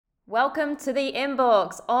Welcome to the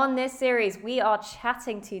inbox. On this series, we are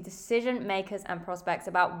chatting to decision makers and prospects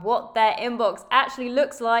about what their inbox actually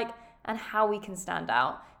looks like and how we can stand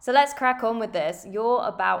out. So let's crack on with this. You're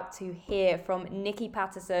about to hear from Nicki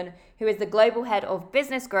Paterson, who is the global head of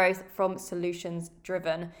business growth from Solutions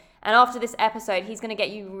Driven. And after this episode, he's going to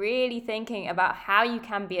get you really thinking about how you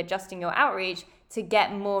can be adjusting your outreach to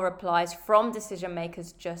get more replies from decision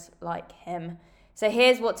makers just like him. So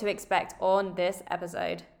here's what to expect on this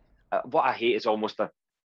episode. What I hate is almost the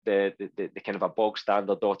kind of a bog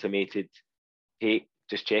standard automated, hey,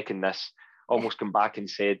 just checking this, almost come back and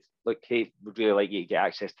said, look, hey, we'd really like you to get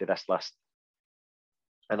access to this list.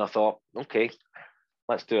 And I thought, okay,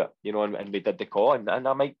 let's do it, and we did the call, and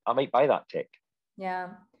I might buy that tech.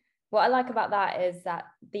 Yeah. What I like about that is that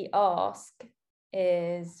the ask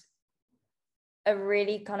is a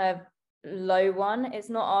really kind of low one.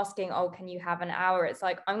 It's not asking, oh, can you have an hour? It's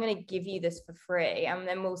like, I'm going to give you this for free and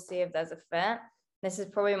then we'll see if there's a fit. This is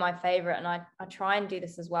probably my favorite. And I try and do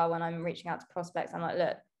this as well when I'm reaching out to prospects. I'm like,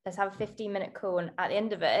 look, let's have a 15-minute call. And at the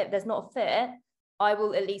end of it, if there's not a fit, I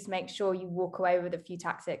will at least make sure you walk away with a few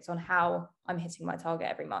tactics on how I'm hitting my target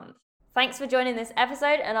every month. Thanks for joining this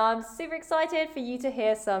episode, and I'm super excited for you to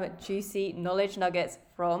hear some juicy knowledge nuggets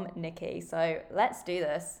from Nicki. So let's do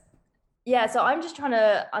this. Yeah, so I'm just trying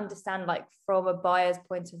to understand, like, from a buyer's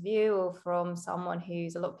point of view or from someone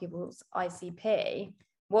who's a lot of people's ICP,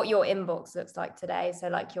 what your inbox looks like today. So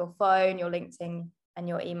like your phone, your LinkedIn and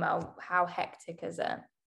your email, how hectic is it?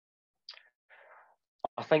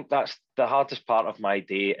 I think that's the hardest part of my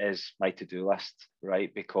day is my to-do list,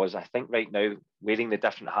 right? Because I think right now, wearing the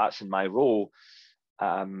different hats in my role,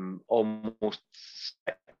 almost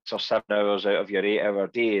 6 or 7 hours out of your 8-hour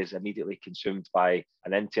day is immediately consumed by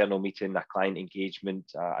an internal meeting, a client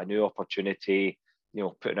engagement, a new opportunity,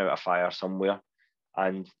 putting out a fire somewhere.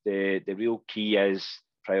 And the real key is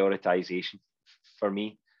prioritization for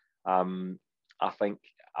me. I think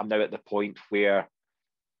I'm now at the point where,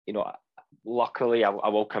 luckily I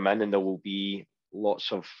will come in and there will be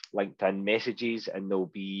lots of LinkedIn messages, and there'll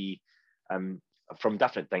be from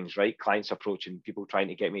different things, right? Clients approaching, people trying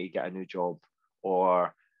to get me to get a new job,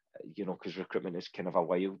 or because recruitment is kind of a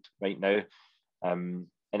wild right now. And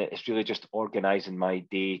it's really just organizing my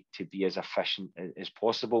day to be as efficient as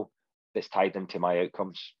possible that's tied into my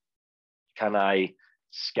outcomes. Can I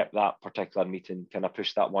skip that particular meeting? Can I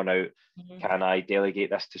push that one out? Mm-hmm. Can I delegate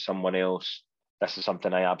this to someone else? This is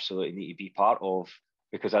something I absolutely need to be part of,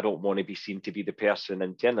 because I don't want to be seen to be the person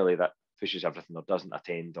internally that pushes everything or doesn't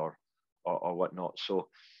attend or whatnot. So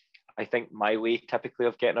I think my way typically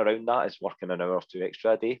of getting around that is working an hour or two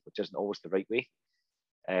extra a day, which isn't always the right way.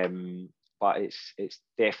 But it's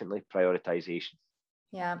definitely prioritization.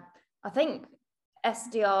 Yeah, I think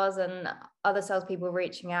SDRs and other salespeople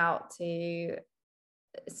reaching out to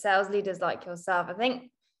sales leaders like yourself, I think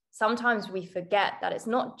sometimes we forget that it's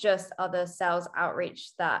not just other sales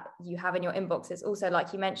outreach that you have in your inbox. It's also,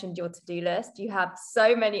 like you mentioned, your to-do list. You have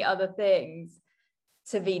so many other things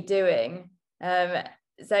to be doing.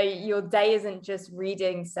 So your day isn't just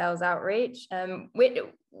reading sales outreach.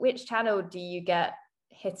 Which channel do you get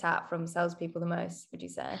hit at from salespeople the most, would you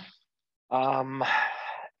say?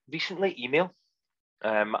 Recently, email.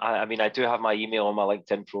 I do have my email on my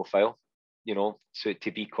LinkedIn profile, so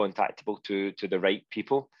to be contactable to the right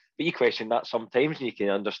people. But you question that sometimes, and you can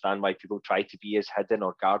understand why people try to be as hidden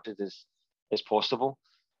or guarded as possible.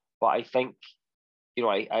 But I think,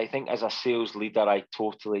 I think as a sales leader, I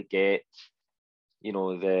totally get,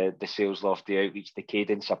 the sales loft, the outreach, the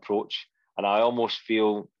cadence approach. And I almost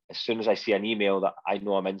feel as soon as I see an email that I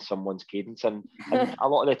know I'm in someone's cadence. And a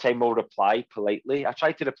lot of the time I'll reply politely. I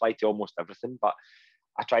try to reply to almost everything, but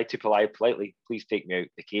I try to reply politely, please take me out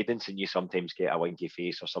the cadence. And you sometimes get a winky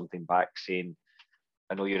face or something back saying,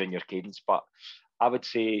 I know you're in your cadence. But I would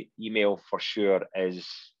say email for sure is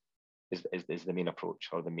the main approach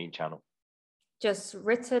or the main channel. Just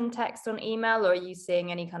written text on email, or are you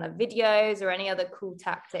seeing any kind of videos or any other cool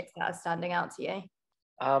tactics that are standing out to you?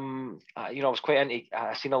 I was quite into,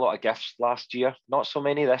 I seen a lot of GIFs last year, not so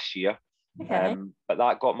many this year. Okay. But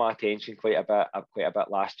that got my attention quite a bit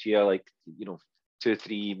last year, like,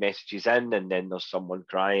 2-3 messages in, and then there's someone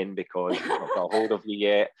crying because they've not got a hold of you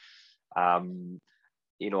yet. On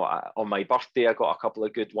my birthday, I got a couple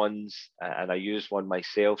of good ones, and I used one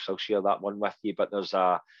myself, so I'll share that one with you. But there's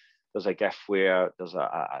a GIF where there's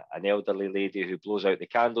an elderly lady who blows out the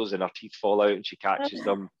candles and her teeth fall out and she catches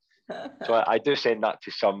them. So I do send that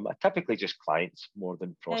to some, typically just clients more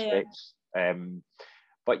than prospects. Yeah.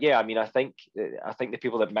 But yeah, I think the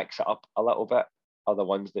people that mix it up a little bit are the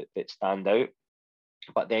ones that stand out.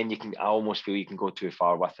 but then I almost feel you can go too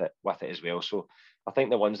far with it as well. So I think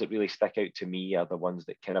the ones that really stick out to me are the ones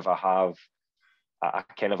that kind of have a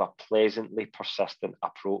kind of a pleasantly persistent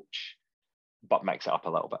approach, but mix it up a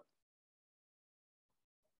little bit.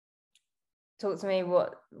 Talk to me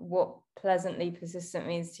what pleasantly persistent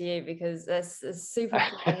means to you, because there's a super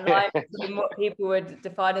fine line between what people would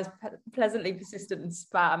define as pleasantly persistent and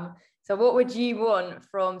spam. So what would you want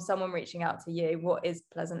from someone reaching out to you? What is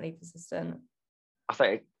pleasantly persistent? I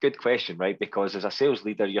think a good question, right? Because as a sales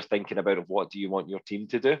leader, you're thinking about what do you want your team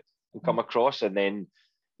to do and come across, and then,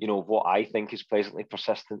 you know, what I think is pleasantly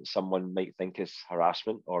persistent, someone might think is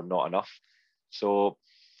harassment or not enough. So,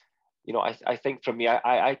 you know, I think for me,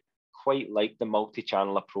 I quite like the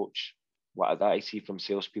multi-channel approach that I see from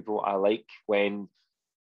salespeople. I like when,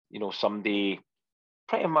 you know, somebody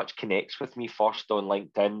pretty much connects with me first on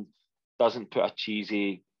LinkedIn, doesn't put a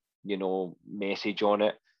cheesy, you know, message on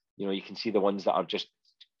it. You know, you can see the ones that are just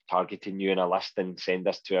targeting you in a list and send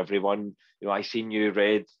this to everyone. You know, I seen you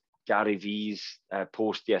read Gary V's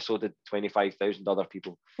post. Yeah, so did 25,000 other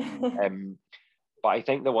people. But I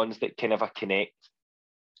think the ones that kind of a connect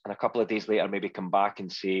and a couple of days later maybe come back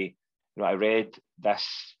and say, you know, I read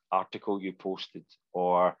this article you posted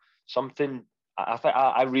or something. I think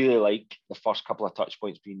I really like the first couple of touch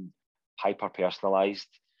points being hyper personalized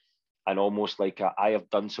and almost like I have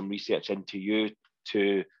done some research into you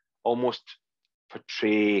to almost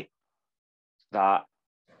portray that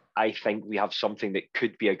I think we have something that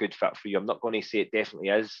could be a good fit for you. I'm not going to say it definitely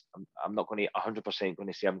is. I'm not going to 100%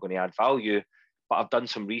 going to say I'm going to add value, but I've done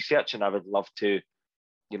some research and I would love to,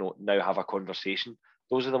 you know, now have a conversation.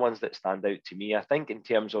 Those are the ones that stand out to me. I think in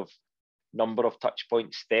terms of number of touch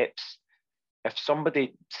point steps, if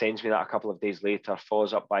somebody sends me that a couple of days later,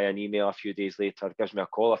 follows up by an email a few days later, gives me a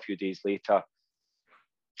call a few days later,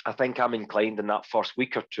 I think I'm inclined in that first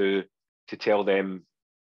week or two to tell them,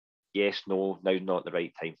 yes, no, now's not the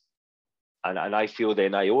right time. And I feel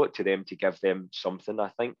then I owe it to them to give them something. I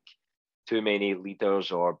think too many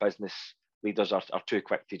leaders or business leaders are too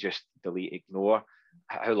quick to just delete, ignore.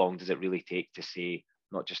 How long does it really take to say,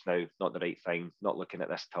 not just now, not the right thing, not looking at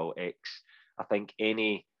this till X? I think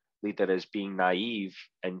any leader is being naive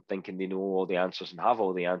and thinking they know all the answers and have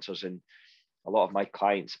all the answers. And a lot of my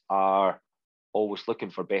clients are always looking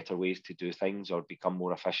for better ways to do things or become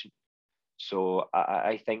more efficient. So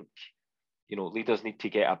I think, you know, leaders need to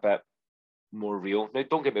get a bit more real. Now,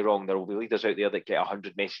 don't get me wrong, there will be leaders out there that get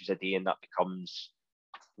 100 messages a day and that becomes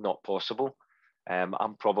not possible.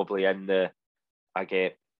 I'm probably I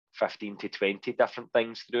get 15 to 20 different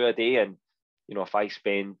things through a day. And, you know, if I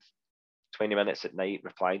spend 20 minutes at night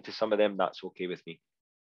replying to some of them, that's okay with me.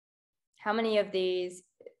 How many of these,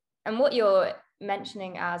 and what you're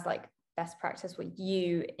mentioning as like best practice, what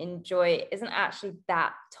you enjoy, isn't actually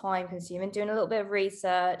that time consuming, doing a little bit of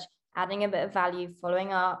research, adding a bit of value,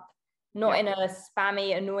 following up, not in a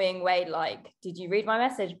spammy, annoying way, like, did you read my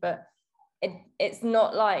message? But it's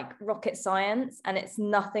not like rocket science, and it's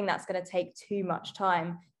nothing that's going to take too much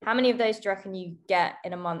time. How many of those do you reckon you get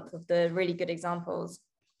in a month of the really good examples?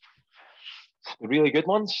 The really good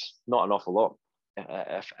ones, not an awful lot,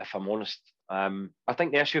 if I'm honest. I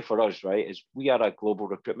think the issue for us, right, is we are a global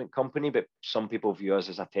recruitment company, but some people view us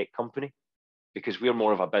as a tech company because we're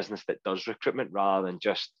more of a business that does recruitment rather than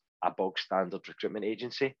just a bog standard recruitment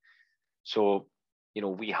agency. So, you know,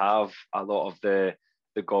 we have a lot of the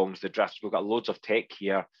gongs, the drifts. We've got loads of tech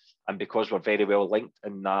here, and because we're very well linked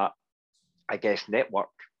in that, I guess, network,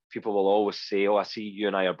 people will always say, "Oh, I see you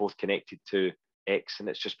and I are both connected to X," and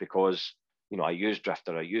it's just because, you know, I use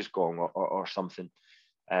Drifter, I use Gong, or something.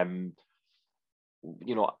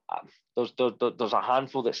 You know, there's a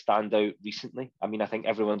handful that stand out recently. I mean, I think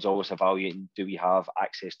everyone's always evaluating, do we have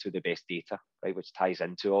access to the best data, right, which ties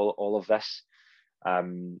into all of this.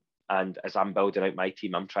 And as I'm building out my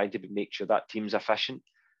team, I'm trying to make sure that team's efficient.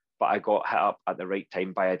 But I got hit up at the right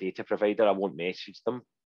time by a data provider. I won't message them.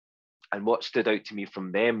 And what stood out to me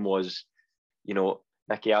from them was, you know,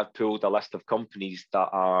 Nicki, I've pulled a list of companies that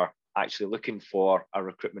are actually looking for a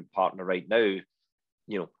recruitment partner right now.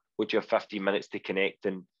 You know, would you have 15 minutes to connect?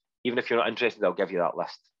 And even if you're not interested, I'll give you that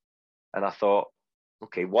list. And I thought,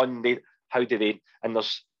 okay, how do they, and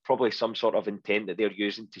there's probably some sort of intent that they're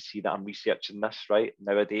using to see that I'm researching this, right?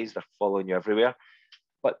 Nowadays, they're following you everywhere.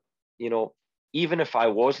 But, you know, even if I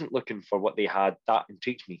wasn't looking for what they had, that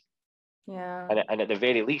intrigued me. Yeah. And at the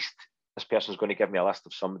very least, this person's going to give me a list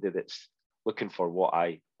of somebody that's looking for what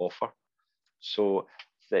I offer. So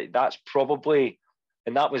that's probably,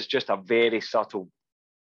 and that was just a very subtle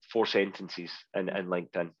 4 sentences in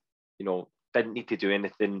LinkedIn. You know, didn't need to do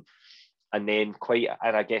anything. And then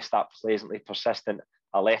and I guess that pleasantly persistent,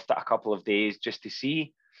 I left it a couple of days just to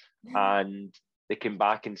see, and they came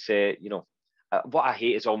back and said, what I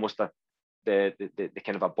hate is almost the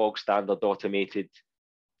kind of a bog standard automated,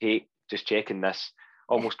 hey, just checking this,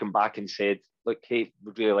 almost come back and said, look, hey,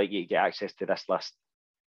 we'd really like you to get access to this list.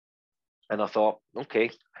 And I thought,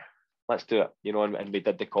 okay, let's do it, and we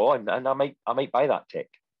did the call, and I might buy that tech.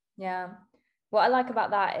 Yeah. What I like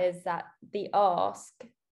about that is that the ask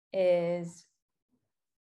is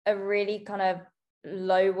a really kind of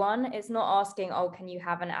low one. It's not asking, oh, can you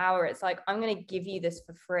have an hour? It's like, I'm going to give you this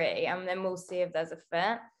for free, and then we'll see if there's a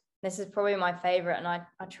fit. This is probably my favorite, and I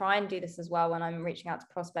try and do this as well when I'm reaching out to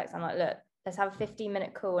prospects. I'm like, look, let's have a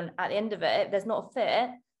 15-minute call, and at the end of it, if there's not a fit,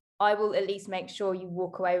 I will at least make sure you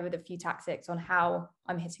walk away with a few tactics on how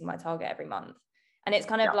I'm hitting my target every month. And it's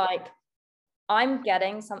kind of like, I'm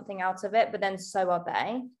getting something out of it, but then so are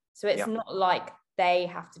they. So it's not like they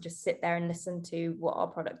have to just sit there and listen to what our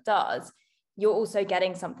product does. You're also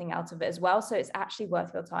getting something out of it as well. So it's actually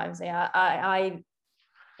worth your time. So yeah, I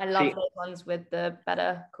love those ones with the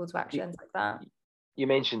better call to actions like that. You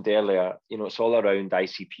mentioned earlier, it's all around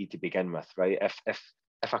ICP to begin with, right?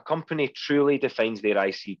 If a company truly defines their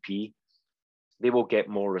ICP, they will get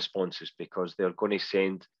more responses because they're going to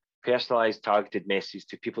send personalized, targeted messages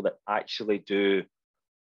to people that actually do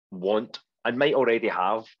want and might already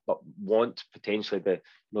have, but want potentially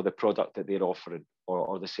the product that they're offering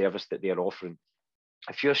or the service that they're offering.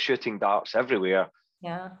 If you're shooting darts everywhere,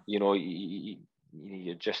 you're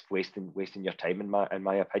just wasting your time in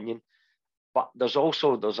my opinion. But there's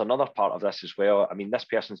another part of this as well. I mean, this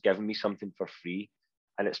person's given me something for free,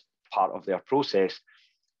 and it's part of their process.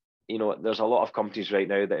 There's a lot of companies right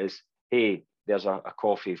now that is, hey, there's a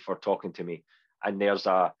coffee for talking to me, and there's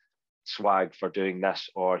a swag for doing this,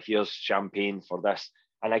 or here's champagne for this.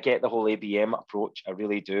 And I get the whole ABM approach, I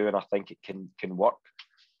really do, and I think it can work.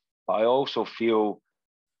 But I also feel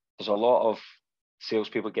there's a lot of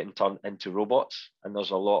salespeople getting turned into robots, and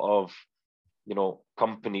there's a lot of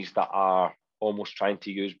companies that are almost trying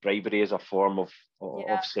to use bribery as a form of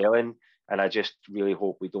selling. And I just really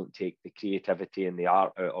hope we don't take the creativity and the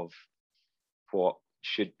art out of what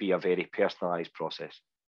should be a very personalized process.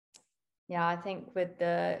 Yeah, I think with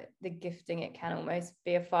the gifting, it can almost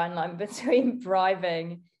be a fine line between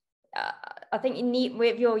bribing. I think you need,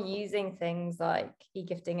 if you're using things like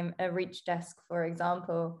e-gifting, a reach desk, for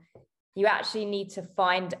example, you actually need to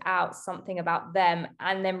find out something about them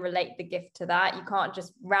and then relate the gift to that. You can't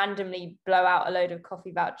just randomly blow out a load of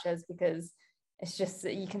coffee vouchers, because it's just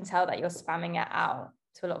that you can tell that you're spamming it out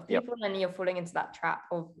to a lot of people, and you're falling into that trap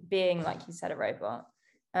of being, like you said, a robot.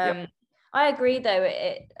 I agree, though.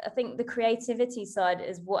 I think the creativity side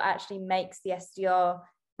is what actually makes the SDR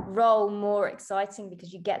role more exciting,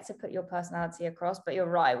 because you get to put your personality across. But you're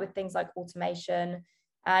right, with things like automation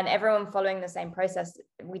and everyone following the same process,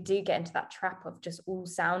 we do get into that trap of just all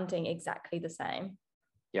sounding exactly the same.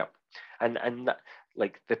 Yeah. And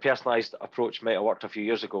like the personalized approach might have worked a few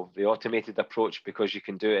years ago. The automated approach, because you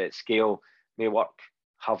can do it at scale, may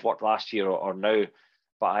have worked last year or now.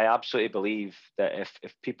 But I absolutely believe that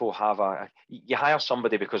if people have you hire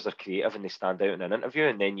somebody because they're creative and they stand out in an interview,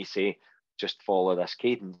 and then you say, just follow this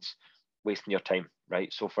cadence, wasting your time,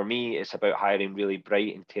 right? So for me, it's about hiring really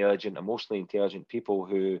bright, intelligent, emotionally intelligent people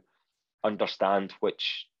who understand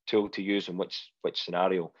which tool to use and which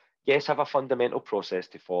scenario. Yes, have a fundamental process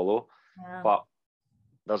to follow, but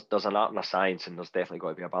there's an art and a science, and there's definitely got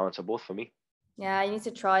to be a balance of both for me. Yeah, you need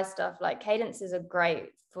to try stuff. Like cadences are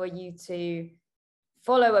great for you to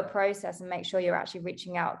follow a process and make sure you're actually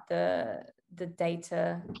reaching out the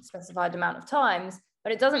data specified amount of times.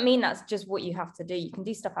 But it doesn't mean that's just what you have to do. You can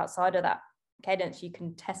do stuff outside of that cadence. You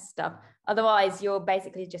can test stuff. Otherwise, you're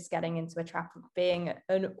basically just getting into a trap of being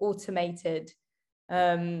an automated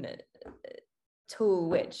tool,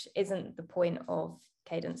 which isn't the point of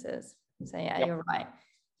cadences. So yeah, You're right.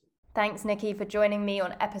 Thanks, Nicki, for joining me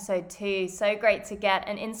on episode 2. So great to get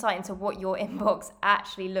an insight into what your inbox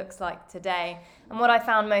actually looks like today. And what I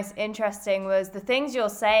found most interesting was the things you're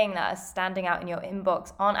saying that are standing out in your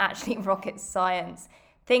inbox aren't actually rocket science.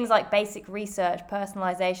 Things like basic research,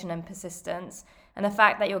 personalization, and persistence. And the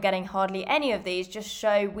fact that you're getting hardly any of these just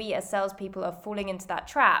show we as salespeople are falling into that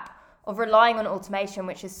trap of relying on automation,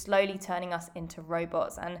 which is slowly turning us into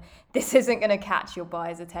robots. And this isn't going to catch your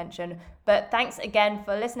buyer's attention. But thanks again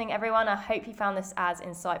for listening, everyone. I hope you found this as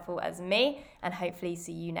insightful as me, and hopefully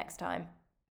see you next time.